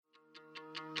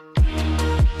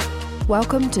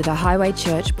Welcome to the Highway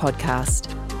Church podcast.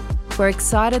 We're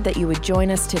excited that you would join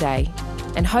us today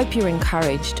and hope you're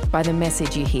encouraged by the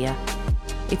message you hear.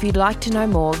 If you'd like to know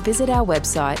more, visit our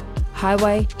website,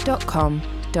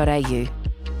 highway.com.au.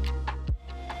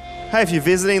 Hey, if you're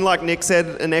visiting, like Nick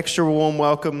said, an extra warm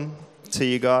welcome to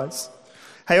you guys.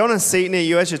 Hey, on a seat near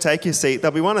you as you take your seat,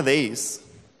 there'll be one of these.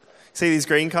 See these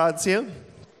green cards here?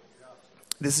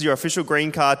 This is your official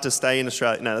green card to stay in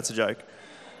Australia. No, that's a joke.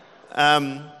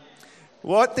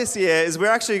 What this year is,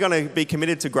 we're actually going to be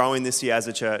committed to growing this year as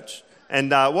a church. And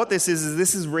what this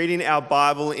is reading our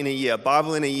Bible in a year.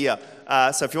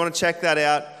 So if you want to check that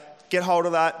out, get hold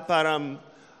of that. But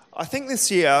I think this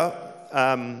year,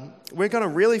 we're going to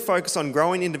really focus on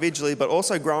growing individually, but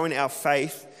also growing our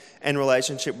faith and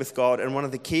relationship with God. And one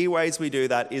of the key ways we do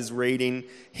that is reading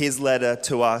His letter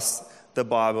to us, the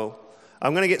Bible.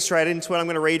 I'm going to get straight into it. I'm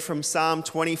going to read from Psalm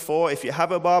 24. If you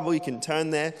have a Bible, you can turn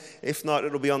there. If not,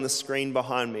 it'll be on the screen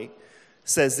behind me. It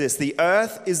says this: "The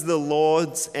earth is the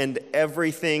Lord's and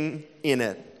everything in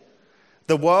it.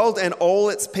 The world and all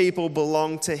its people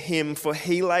belong to Him, for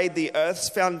He laid the earth's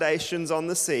foundations on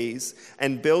the seas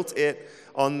and built it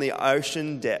on the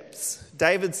ocean depths."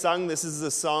 David sung, this is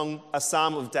a psalm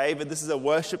of David. This is a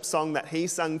worship song that he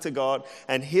sung to God.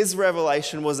 And his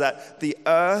revelation was that the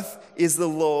earth is the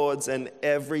Lord's and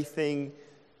everything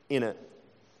in it.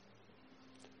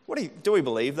 Do we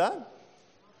believe that?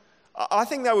 I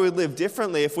think that we would live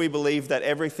differently if we believed that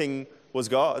everything was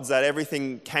God's, that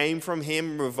everything came from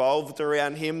Him, revolved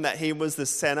around Him, that He was the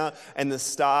center and the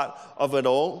start of it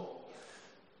all.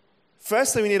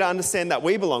 Firstly, we need to understand that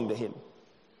we belong to Him.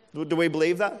 Do we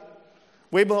believe that?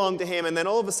 We belong to Him, and then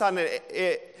all of a sudden,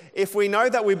 if we know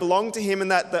that we belong to Him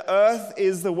and that the earth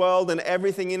is the world and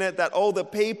everything in it, that all the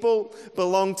people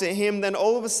belong to Him, then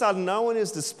all of a sudden no one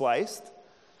is displaced,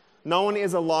 no one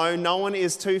is alone, no one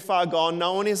is too far gone,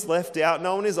 no one is left out,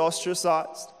 no one is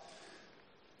ostracized.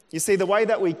 You see, the way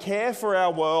that we care for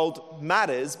our world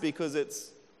matters because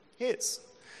it's His.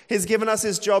 He's given us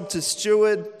His job to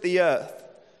steward the earth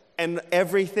and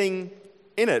everything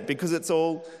in it because it's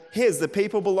all His. The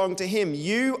people belong to Him.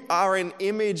 You are an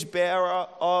image bearer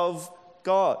of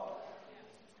God.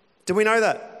 Do we know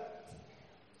that?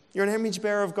 You're an image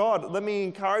bearer of God. Let me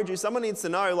encourage you. Someone needs to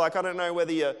know, I don't know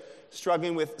whether you're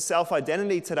struggling with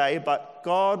self-identity today, but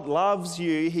God loves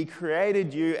you. He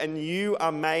created you, and you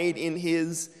are made in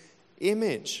His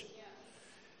image.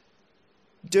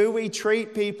 Do we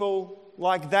treat people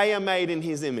like they are made in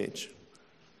His image?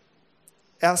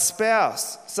 Our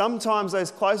spouse, sometimes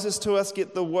those closest to us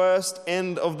get the worst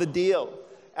end of the deal.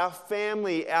 Our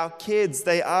family, our kids,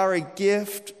 they are a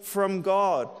gift from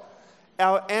God.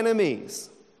 Our enemies.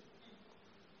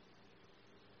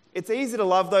 It's easy to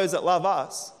love those that love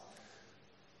us,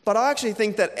 but I actually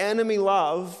think that enemy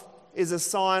love is a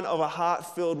sign of a heart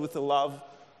filled with the love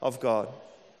of God.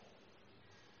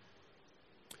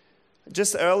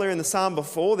 Just earlier in the psalm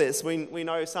before this, we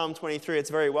know Psalm 23, it's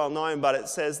very well known, but it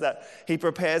says that He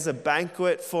prepares a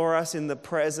banquet for us in the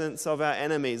presence of our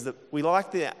enemies. We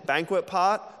like the banquet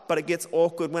part, but it gets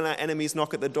awkward when our enemies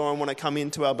knock at the door and want to come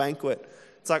into our banquet.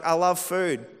 It's like, I love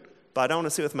food, but I don't want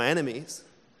to sit with my enemies.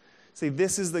 See,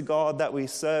 this is the God that we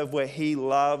serve, where He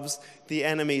loves the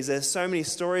enemies. There's so many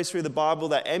stories through the Bible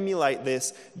that emulate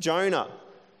this. Jonah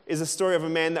is a story of a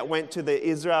man that went to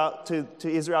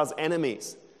Israel's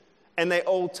enemies. And they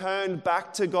all turned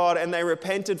back to God and they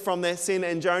repented from their sin.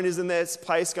 And Jonah's in their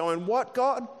place going, "What,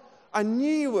 God? I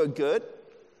knew you were good."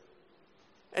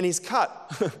 And he's cut.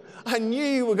 I knew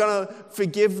you were going to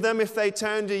forgive them if they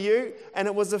turned to you. And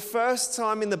it was the first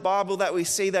time in the Bible that we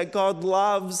see that God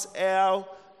loves our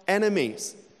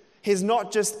enemies. He's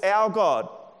not just our God.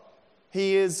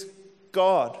 He is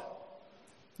God.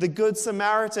 The Good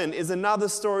Samaritan is another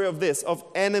story of this, of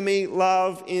enemy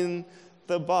love in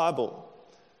the Bible.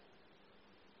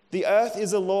 The earth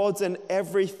is the Lord's and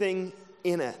everything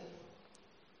in it.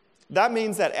 That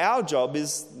means that our job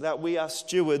is that we are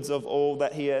stewards of all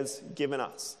that He has given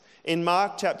us. In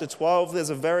Mark chapter 12, there's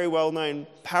a very well-known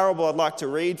parable I'd like to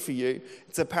read for you.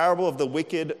 It's a parable of the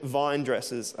wicked vine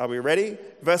dressers. Are we ready?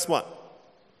 Verse 1.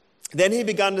 "Then He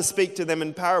began to speak to them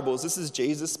in parables." This is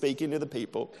Jesus speaking to the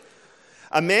people.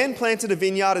 "A man planted a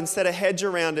vineyard and set a hedge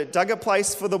around it, dug a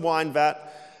place for the wine vat,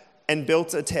 and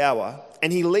built a tower.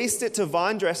 And he leased it to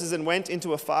vine dressers and went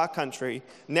into a far country.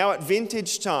 Now at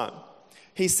vintage time,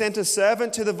 he sent a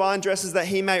servant to the vine dressers that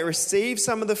he may receive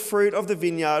some of the fruit of the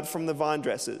vineyard from the vine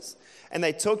dressers. And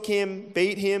they took him,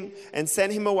 beat him, and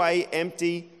sent him away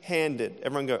empty-handed."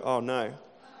 Everyone go, "Oh no."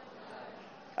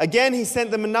 "Again, he sent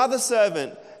them another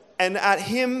servant, and at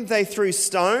him they threw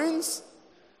stones."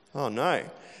 Oh no.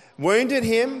 wounded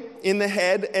him in the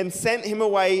head, and sent him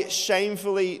away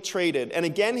shamefully treated. And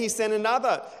again he sent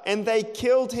another, and they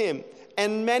killed him,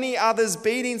 and many others,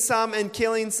 beating some and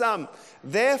killing some.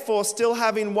 Therefore, still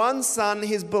having one son,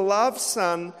 his beloved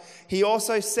son, he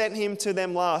also sent him to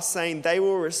them last, saying, they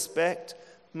will respect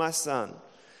my son.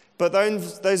 But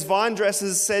those vine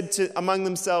dressers said among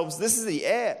themselves, this is the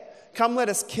heir. Come, let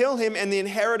us kill him, and the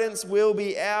inheritance will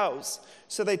be ours.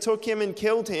 So they took him and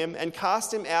killed him and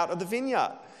cast him out of the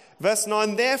vineyard. Verse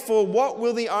 9, therefore, what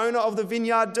will the owner of the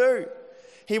vineyard do?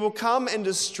 He will come and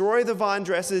destroy the vine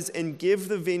dressers and give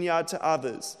the vineyard to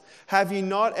others. Have you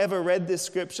not ever read this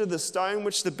scripture? The stone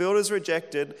which the builders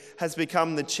rejected has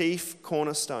become the chief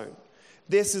cornerstone.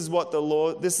 This is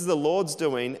the Lord's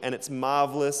doing, and it's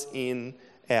marvelous in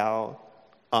our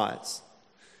eyes.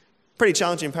 Pretty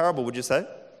challenging parable, would you say?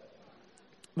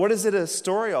 What is it a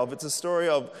story of? It's a story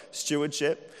of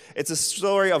stewardship. It's a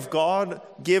story of God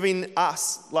giving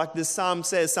us, like this psalm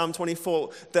says, Psalm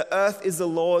 24, the earth is the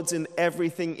Lord's and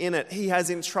everything in it. He has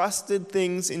entrusted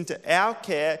things into our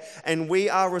care, and we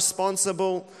are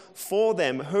responsible for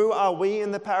them. Who are we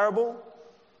in the parable?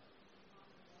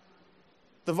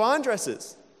 The vine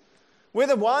dressers. We're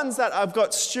the ones that have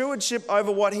got stewardship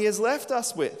over what he has left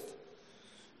us with.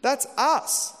 That's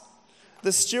us.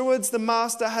 The stewards the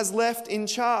master has left in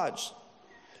charge.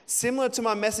 Similar to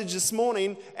my message this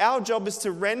morning, our job is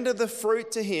to render the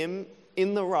fruit to him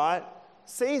in the right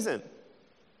season.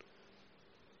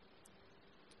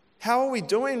 How are we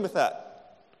doing with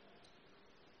that?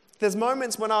 There's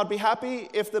moments when I'd be happy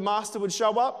if the master would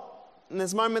show up, and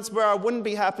there's moments where I wouldn't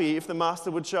be happy if the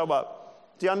master would show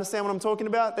up. Do you understand what I'm talking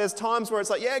about? There's times where it's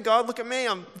like, yeah, God, look at me,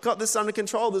 I've got this under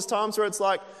control. There's times where it's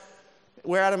like,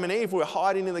 we're Adam and Eve, we're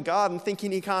hiding in the garden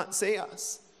thinking he can't see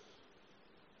us.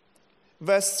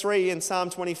 Verse 3 in Psalm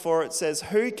 24, it says,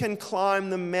 who can climb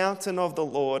the mountain of the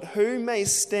Lord? Who may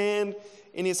stand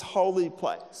in his holy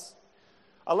place?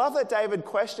 I love that David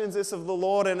questions this of the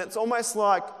Lord, and it's almost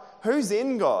like, who's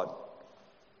in God?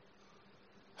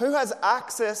 Who has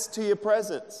access to your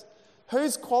presence?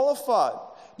 Who's qualified?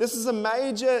 This is a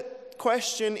major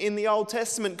question in the Old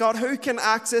Testament. God, who can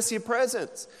access your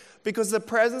presence? Because the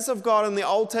presence of God in the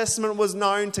Old Testament was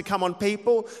known to come on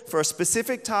people for a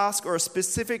specific task or a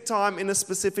specific time in a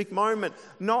specific moment.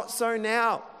 Not so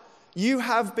now. You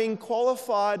have been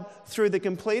qualified through the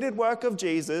completed work of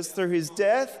Jesus, through his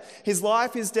death, his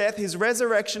life, his death, his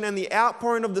resurrection, and the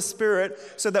outpouring of the Spirit,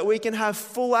 so that we can have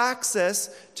full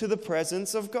access to the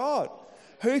presence of God.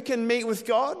 Who can meet with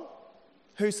God?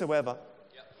 Whosoever.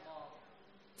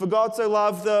 For God so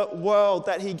loved the world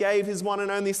that he gave his one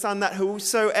and only Son, that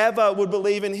whosoever would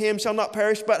believe in him shall not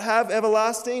perish but have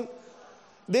everlasting.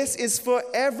 This is for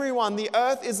everyone. The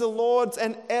earth is the Lord's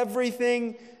and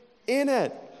everything in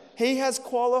it. He has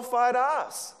qualified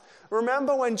us.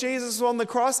 Remember when Jesus was on the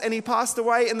cross and he passed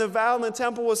away and the veil in the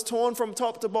temple was torn from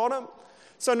top to bottom?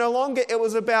 So no longer it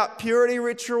was about purity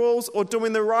rituals or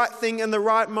doing the right thing in the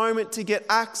right moment to get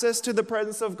access to the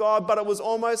presence of God, but it was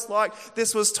almost like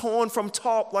this was torn from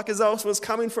top, like as though it was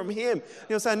coming from him.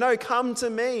 He'll say, no, come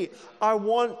to me. I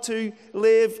want to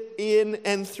live in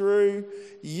and through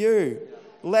you.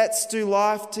 Let's do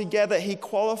life together. He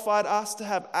qualified us to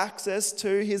have access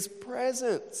to his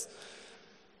presence.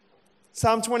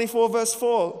 Psalm 24 verse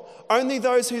 4, only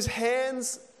those whose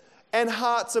hands and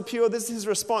hearts are pure. This is his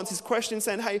response, his question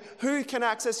saying, hey, who can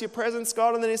access your presence,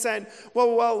 God? And then he's saying,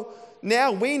 well,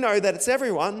 now we know that it's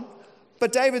everyone.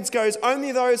 But David goes,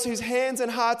 only those whose hands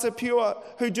and hearts are pure,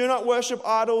 who do not worship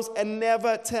idols and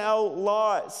never tell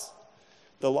lies.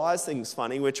 The lies thing's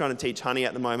funny. We're trying to teach Honey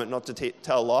at the moment not to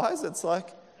tell lies. It's like,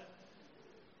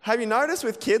 have you noticed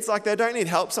with kids, like they don't need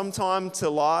help sometimes to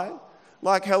lie?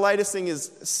 Like her latest thing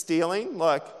is stealing.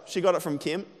 Like she got it from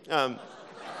Kim. No,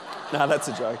 that's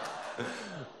a joke.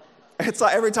 It's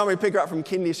like every time we pick her up from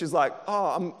kindy, she's like,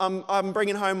 oh, I'm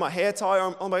bringing home my hair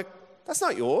tie. I'm like, that's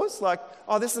not yours. Like,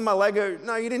 oh, this is my Lego.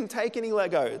 No, you didn't take any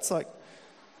Lego. It's like,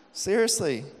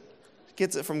 seriously,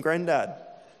 gets it from Granddad.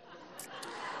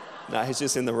 No, he's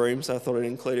just in the room, so I thought I'd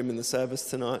include him in the service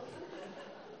tonight.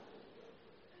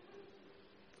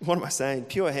 What am I saying?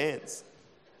 Pure hands.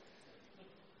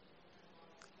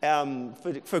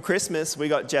 For Christmas, we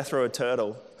got Jethro a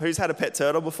turtle. Who's had a pet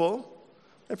turtle before?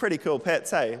 They're pretty cool pets,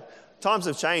 hey? Times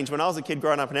have changed. When I was a kid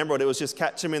growing up in Emerald, it was just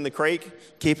catch them in the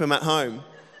creek, keep them at home.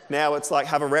 Now it's like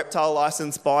have a reptile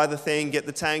license, buy the thing, get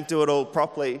the tank, do it all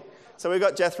properly. So we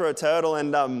got Jethro a turtle,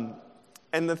 and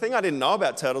the thing I didn't know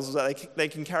about turtles was that they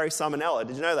can carry salmonella.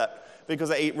 Did you know that? Because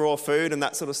they eat raw food and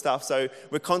that sort of stuff. So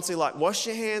we're constantly like, wash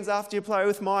your hands after you play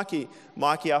with Mikey.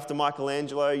 Mikey after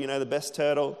Michelangelo, the best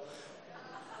turtle.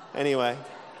 Anyway.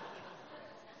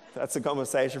 That's a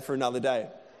conversation for another day.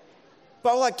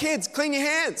 But like, kids, clean your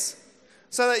hands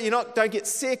so that you don't get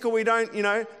sick, or we don't,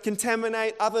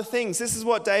 contaminate other things. This is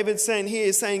what David's saying here.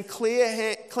 He's saying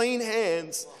clean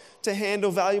hands to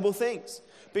handle valuable things.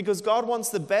 Because God wants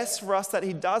the best for us, that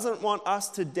he doesn't want us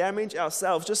to damage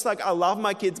ourselves. Just like I love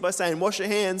my kids by saying, wash your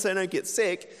hands so you don't get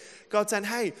sick. God's saying,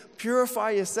 hey,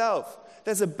 purify yourself.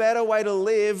 There's a better way to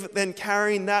live than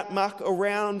carrying that muck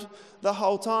around the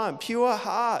whole time. Pure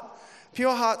heart.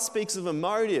 Pure heart speaks of a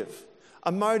motive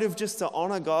just to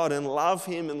honor God and love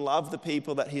him and love the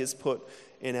people that he has put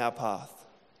in our path.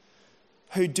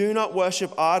 Who do not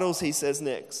worship idols, he says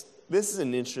next. This is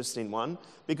an interesting one,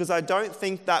 because I don't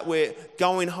think that we're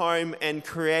going home and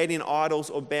creating idols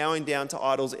or bowing down to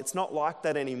idols. It's not like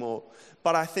that anymore.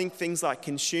 But I think things like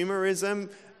consumerism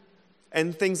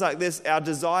and things like this, our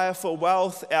desire for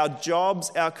wealth, our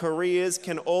jobs, our careers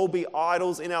can all be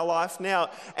idols in our life now.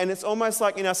 And it's almost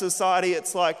like in our society,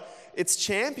 it's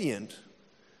championed.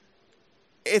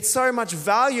 It's so much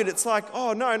valued. It's like,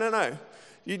 oh, no.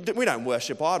 We don't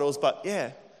worship idols, but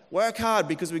yeah. Work hard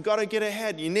because we've got to get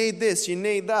ahead. You need this, you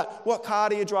need that. What car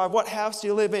do you drive? What house do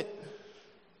you live in?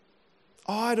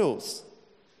 Idols.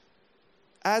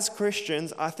 As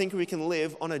Christians, I think we can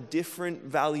live on a different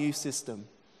value system,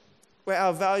 where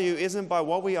our value isn't by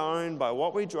what we own, by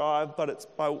what we drive, but it's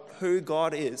by who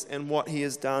God is and what he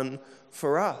has done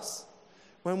for us.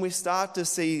 When we start to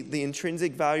see the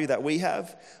intrinsic value that we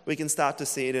have, we can start to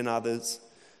see it in others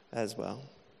as well.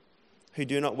 Who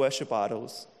do not worship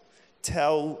idols.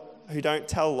 Who don't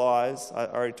tell lies. I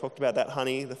already talked about that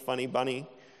honey, the funny bunny.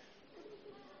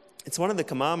 It's one of the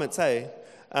commandments,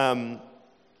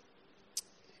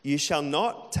 you shall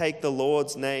not take the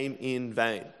Lord's name in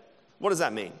vain. What does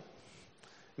that mean?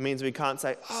 It means we can't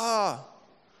say,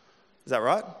 is that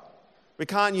right? We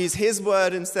can't use his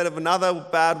word instead of another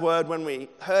bad word when we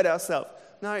hurt ourselves.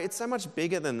 No, it's so much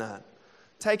bigger than that.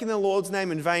 Taking the Lord's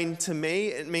name in vain, to me,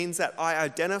 it means that I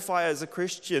identify as a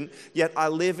Christian, yet I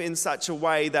live in such a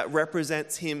way that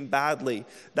represents him badly.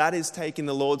 That is taking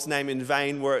the Lord's name in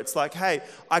vain, where it's like, hey,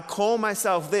 I call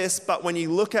myself this, but when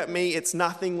you look at me, it's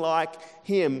nothing like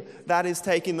him. That is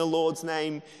taking the Lord's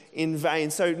name in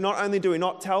vain. So not only do we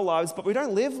not tell lies, but we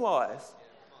don't live lies.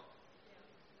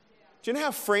 Do you know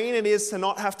how freeing it is to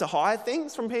not have to hide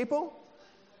things from people?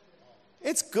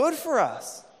 It's good for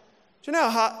us. Do you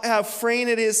know how freeing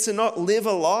it is to not live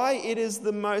a lie? It is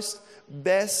the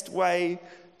best way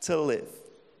to live.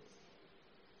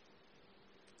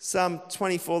 Psalm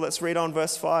 24, let's read on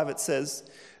verse 5. It says,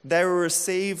 they will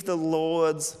receive the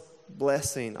Lord's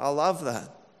blessing. I love that.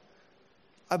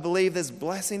 I believe there's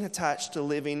blessing attached to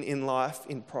living in life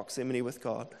in proximity with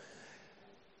God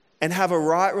and have a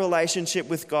right relationship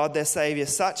with God, their Savior.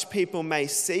 Such people may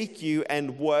seek you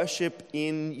and worship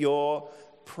in your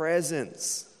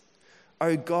presence.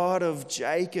 O God of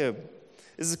Jacob.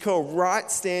 This is called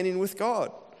right standing with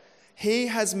God. He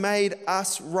has made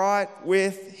us right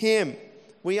with him.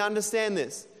 We understand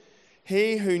this.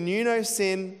 He who knew no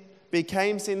sin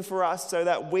became sin for us so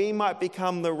that we might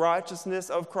become the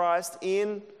righteousness of Christ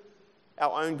in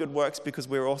our own good works because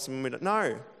we're awesome and we don't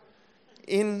know.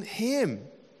 In him.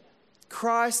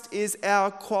 Christ is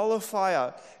our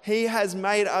qualifier. He has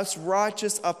made us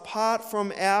righteous apart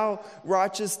from our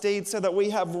righteous deeds so that we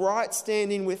have right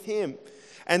standing with him.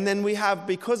 And then we have,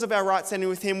 because of our right standing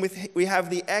with him, we have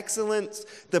the excellence,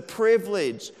 the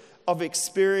privilege of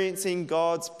experiencing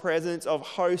God's presence, of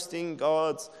hosting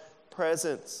God's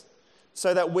presence,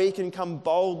 so that we can come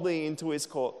boldly into his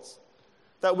courts,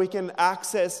 that we can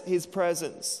access his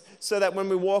presence, so that when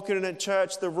we walk in a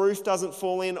church, the roof doesn't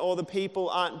fall in or the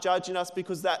people aren't judging us,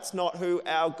 because that's not who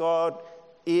our God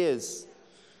is.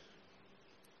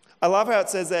 I love how it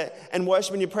says that, and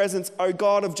worship in your presence, O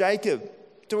God of Jacob.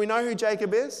 Do we know who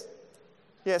Jacob is?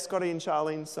 Yeah, Scotty and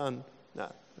Charlene's son.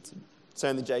 No, it's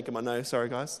only Jacob I know. Sorry,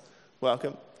 guys.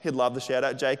 Welcome. He'd love the shout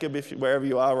out, Jacob, wherever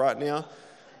you are right now.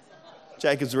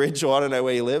 Jacob's Ridge, or I don't know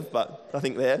where you live, but I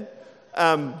think there.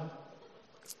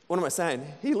 What am I saying?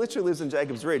 He literally lives in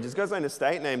Jacob's Ridge. There's got his own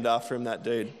estate named after him, that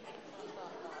dude.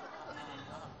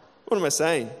 What am I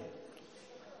saying?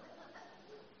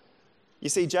 You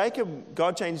see,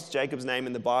 God changed Jacob's name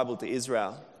in the Bible to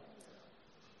Israel.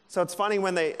 So it's funny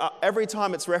when every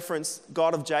time it's referenced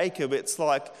God of Jacob, it's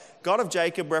like God of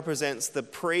Jacob represents the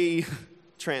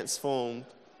pre-transformed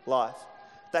life.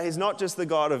 That he's not just the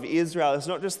God of Israel, he's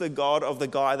not just the God of the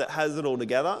guy that has it all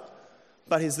together,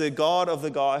 but he's the God of the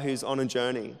guy who's on a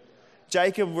journey.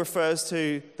 Jacob refers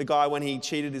to the guy when he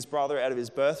cheated his brother out of his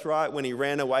birthright, when he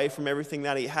ran away from everything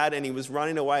that he had and he was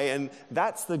running away, and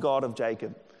that's the God of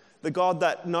Jacob. The God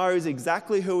that knows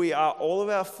exactly who we are, all of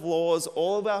our flaws,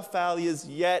 all of our failures,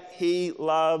 yet he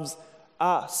loves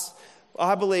us.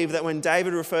 I believe that when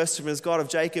David refers to him as God of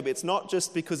Jacob, it's not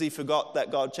just because he forgot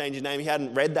that God changed his name. He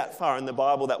hadn't read that far in the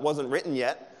Bible that wasn't written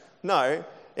yet. No,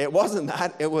 it wasn't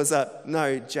that. It was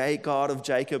God of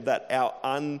Jacob, that our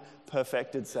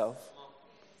unperfected self.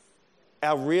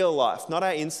 Our real life, not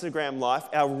our Instagram life,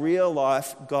 our real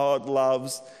life, God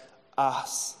loves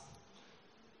us.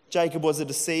 Jacob was a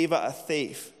deceiver, a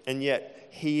thief, and yet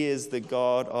he is the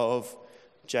God of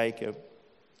Jacob.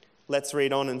 Let's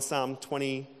read on in Psalm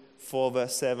 24,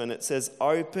 verse 7. It says,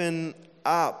 "Open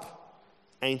up,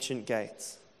 ancient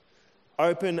gates.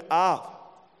 Open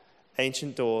up,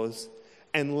 ancient doors,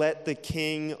 and let the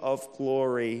King of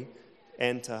glory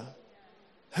enter."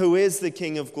 Who is the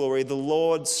King of glory? The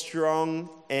Lord strong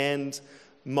and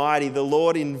mighty, the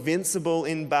Lord invincible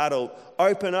in battle.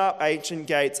 Open up, ancient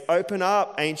gates, open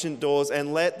up, ancient doors,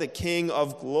 and let the King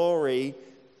of glory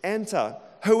enter.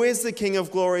 Who is the King of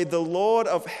glory? The Lord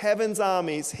of heaven's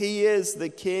armies. He is the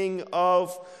King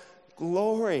of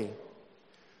glory.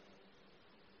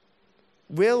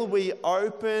 Will we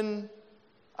open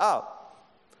up?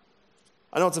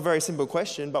 I know it's a very simple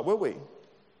question, but will we?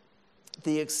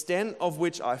 The extent of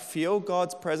which I feel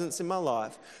God's presence in my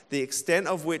life, the extent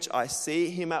of which I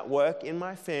see him at work in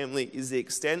my family, is the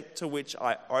extent to which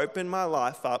I open my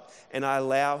life up and I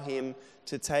allow him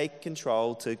to take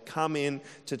control, to come in,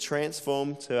 to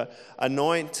transform, to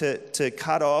anoint, to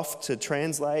cut off, to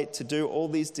translate, to do all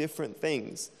these different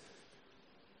things.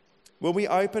 Will we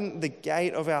open the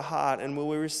gate of our heart and will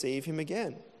we receive him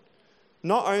again?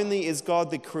 Not only is God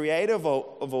the creator of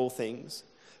all things,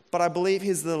 but I believe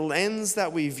he's the lens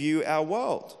that we view our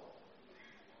world.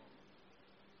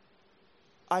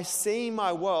 I see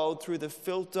my world through the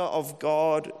filter of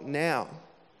God now.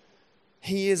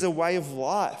 He is a way of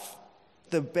life,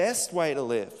 the best way to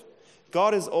live.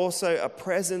 God is also a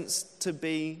presence to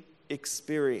be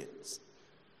experienced.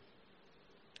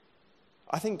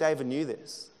 I think David knew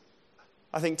this.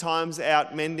 I think times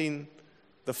out mending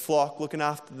the flock, looking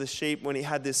after the sheep, when he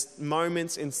had this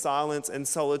moments in silence and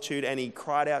solitude and he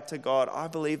cried out to God, I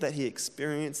believe that he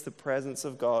experienced the presence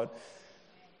of God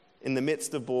in the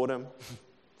midst of boredom,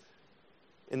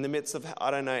 in the midst of, I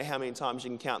don't know how many times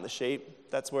you can count the sheep.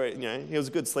 That's where, he was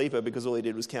a good sleeper because all he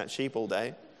did was count sheep all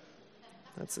day.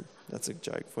 That's a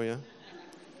joke for you.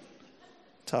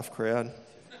 Tough crowd.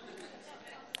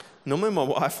 Normally my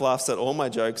wife laughs at all my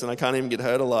jokes and I can't even get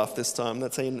her to laugh this time.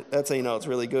 That's how you know it's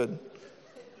really good.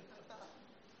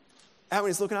 Out when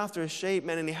he's looking after his sheep,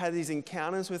 man, and he had these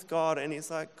encounters with God, and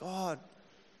he's like, God,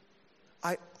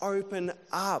 I open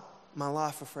up my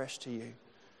life afresh to you.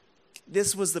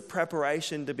 This was the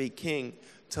preparation to be king,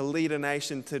 to lead a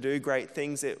nation, to do great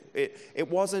things. It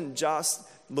wasn't just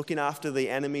looking after the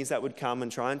enemies that would come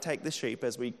and try and take the sheep,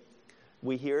 as we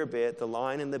hear a bit, the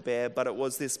lion and the bear, but it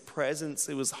was this presence,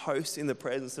 it was hosting the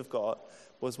presence of God,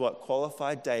 was what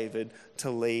qualified David to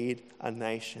lead a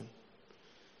nation.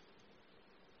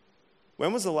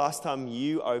 When was the last time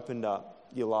you opened up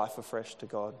your life afresh to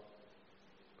God?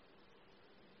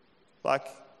 I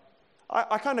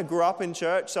kind of grew up in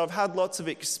church, so I've had lots of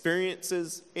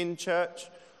experiences in church.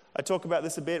 I talk about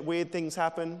this a bit. Weird things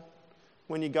happen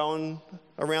when you're going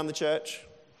around the church.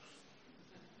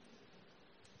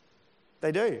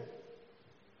 They do.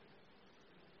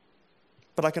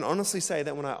 But I can honestly say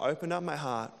that when I open up my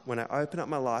heart, when I open up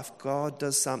my life, God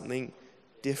does something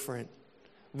different.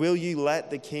 Will you let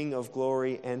the King of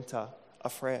glory enter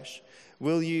afresh?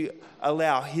 Will you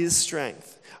allow his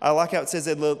strength? I like how it says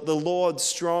that the Lord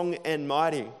strong and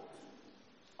mighty.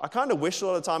 I kind of wish a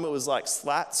lot of the time it was like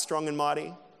Slats, strong and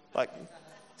mighty. Like,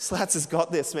 Slats has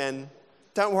got this, man.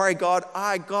 Don't worry, God,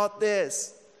 I got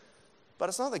this. But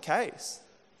it's not the case.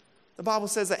 The Bible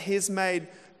says that his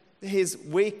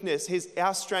weakness,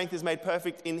 our strength is made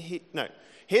perfect in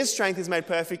his strength is made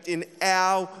perfect in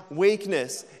our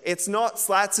weakness. It's not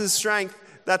Slats' strength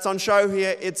that's on show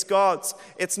here, it's God's.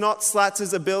 It's not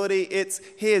Slats' ability, it's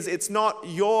his. It's not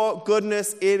your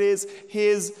goodness, it is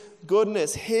his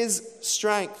goodness, his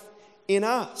strength in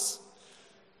us.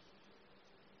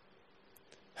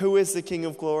 Who is the King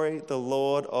of glory? The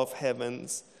Lord of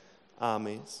heaven's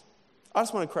armies. I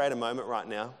just want to create a moment right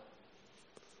now.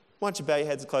 Why don't you bow your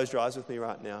heads and close your eyes with me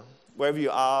right now? Wherever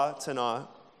you are tonight,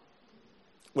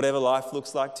 whatever life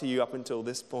looks like to you up until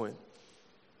this point,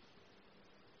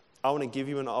 I want to give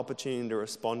you an opportunity to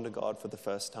respond to God for the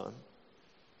first time.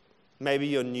 Maybe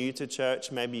you're new to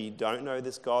church. Maybe you don't know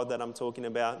this God that I'm talking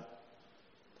about.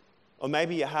 Or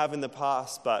maybe you have in the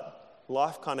past, but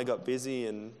life kind of got busy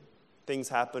and things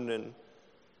happened and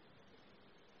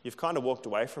you've kind of walked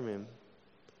away from him.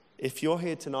 If you're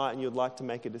here tonight and you'd like to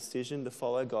make a decision to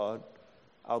follow God,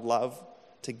 I'd love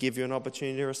to give you an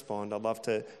opportunity to respond. I'd love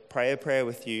to pray a prayer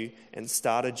with you and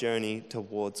start a journey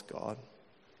towards God.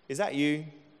 Is that you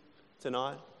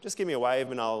tonight? Just give me a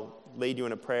wave and I'll lead you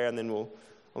in a prayer, and then I'm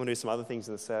going to do some other things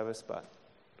in the service. But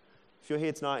if you're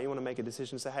here tonight and you want to make a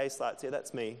decision, say, hey, Slats, yeah,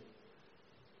 that's me.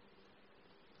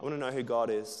 I want to know who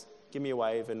God is. Give me a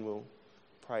wave and we'll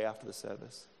pray after the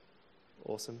service.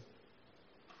 Awesome.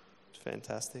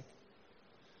 Fantastic.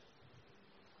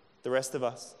 The rest of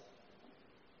us,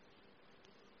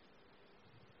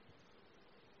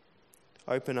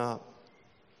 open up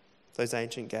those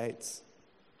ancient gates.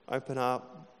 Open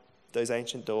up those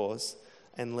ancient doors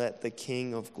and let the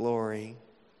King of Glory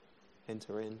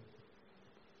enter in. I'm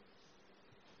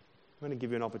going to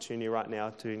give you an opportunity right now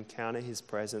to encounter his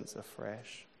presence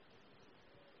afresh.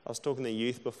 I was talking to the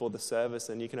youth before the service,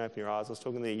 and you can open your eyes. I was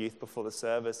talking to the youth before the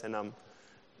service, and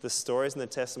the stories and the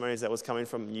testimonies that was coming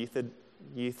from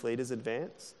Youth Leaders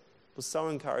Advance was so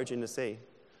encouraging to see.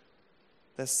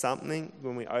 There's something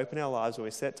when we open our lives, when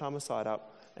we set time aside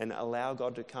up and allow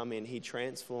God to come in, he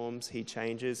transforms, he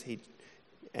changes,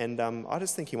 I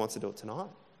just think he wants to do it tonight.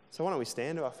 So why don't we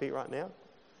stand to our feet right now?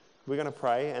 We're going to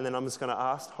pray, and then I'm just going to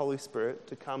ask Holy Spirit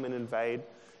to come and invade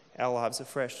our lives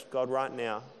afresh. God, right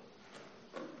now,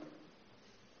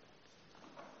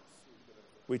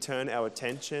 we turn our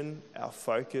attention, our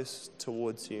focus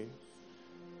towards you.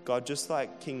 God, just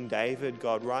like King David,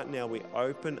 God, right now we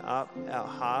open up our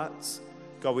hearts.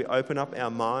 God, we open up our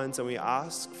minds and we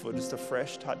ask for just a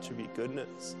fresh touch of your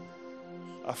goodness,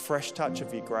 a fresh touch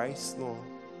of your grace, Lord.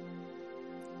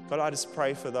 God, I just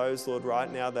pray for those, Lord,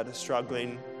 right now that are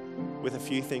struggling with a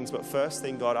few things. But first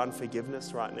thing, God,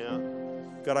 unforgiveness right now.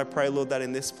 God, I pray, Lord, that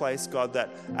in this place, God, that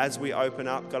as we open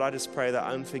up, God, I just pray that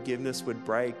unforgiveness would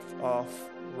break off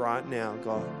right now,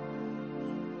 God.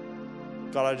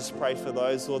 God, I just pray for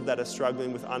those, Lord, that are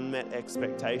struggling with unmet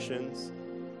expectations,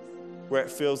 where it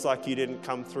feels like you didn't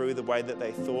come through the way that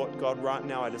they thought. God, right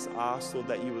now, I just ask, Lord,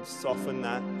 that you would soften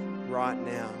that right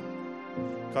now.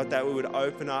 God, that we would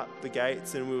open up the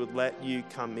gates and we would let you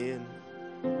come in.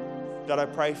 God, I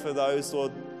pray for those,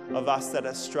 Lord, of us that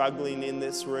are struggling in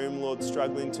this room, Lord,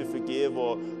 struggling to forgive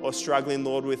or struggling,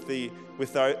 Lord, with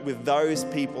those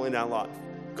people in our life.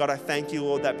 God, I thank you,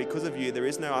 Lord, that because of you, there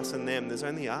is no us and them, there's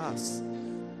only us.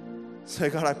 So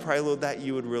God, I pray, Lord, that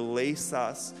you would release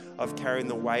us of carrying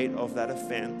the weight of that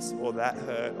offense or that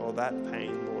hurt or that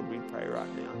pain, Lord, we pray right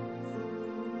now.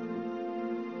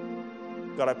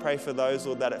 God, I pray for those,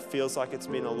 Lord, that it feels like it's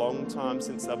been a long time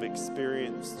since they've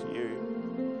experienced you.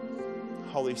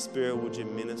 Holy Spirit, would you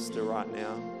minister right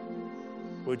now?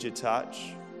 Would you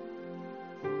touch?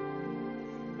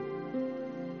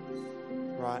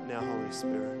 Right now, Holy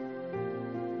Spirit.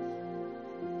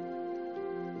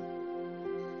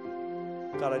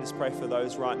 God, I just pray for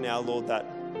those right now, Lord, that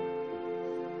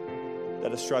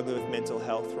are struggling with mental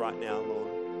health right now, Lord.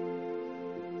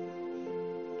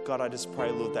 God, I just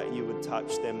pray, Lord, that you would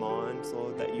touch their minds,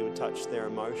 Lord, that you would touch their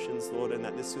emotions, Lord, and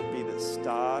that this would be the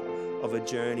start of a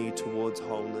journey towards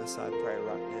wholeness, I pray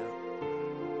right now.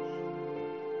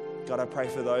 God, I pray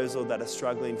for those, Lord, that are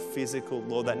struggling physical,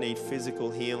 Lord, that need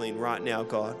physical healing right now,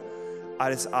 God.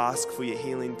 I just ask for your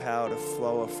healing power to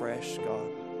flow afresh, God,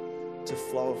 to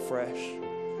flow afresh.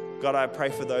 God, I pray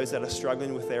for those that are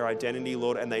struggling with their identity,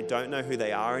 Lord, and they don't know who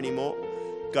they are anymore.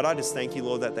 God, I just thank you,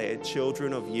 Lord, that they are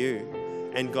children of you.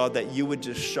 And God, that you would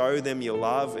just show them your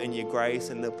love and your grace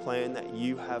and the plan that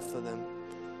you have for them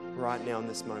right now in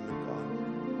this moment,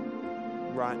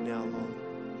 God. Right now, Lord.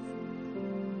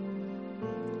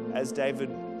 As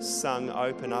David sung,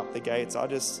 open up the gates, I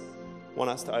just want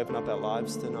us to open up our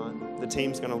lives tonight. The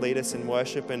team's going to lead us in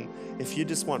worship, and if you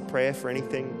just want prayer for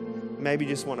anything, maybe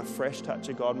you just want a fresh touch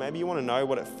of God, maybe you want to know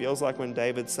what it feels like when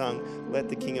David sung, let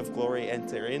the King of Glory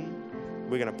enter in,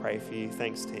 we're going to pray for you.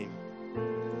 Thanks, team.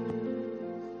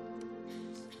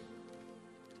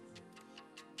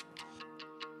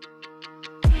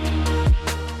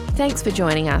 Thanks for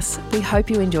joining us. We hope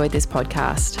you enjoyed this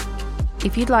podcast.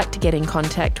 If you'd like to get in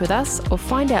contact with us or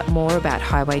find out more about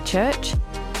Highway Church,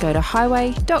 go to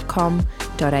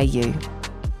highway.com.au.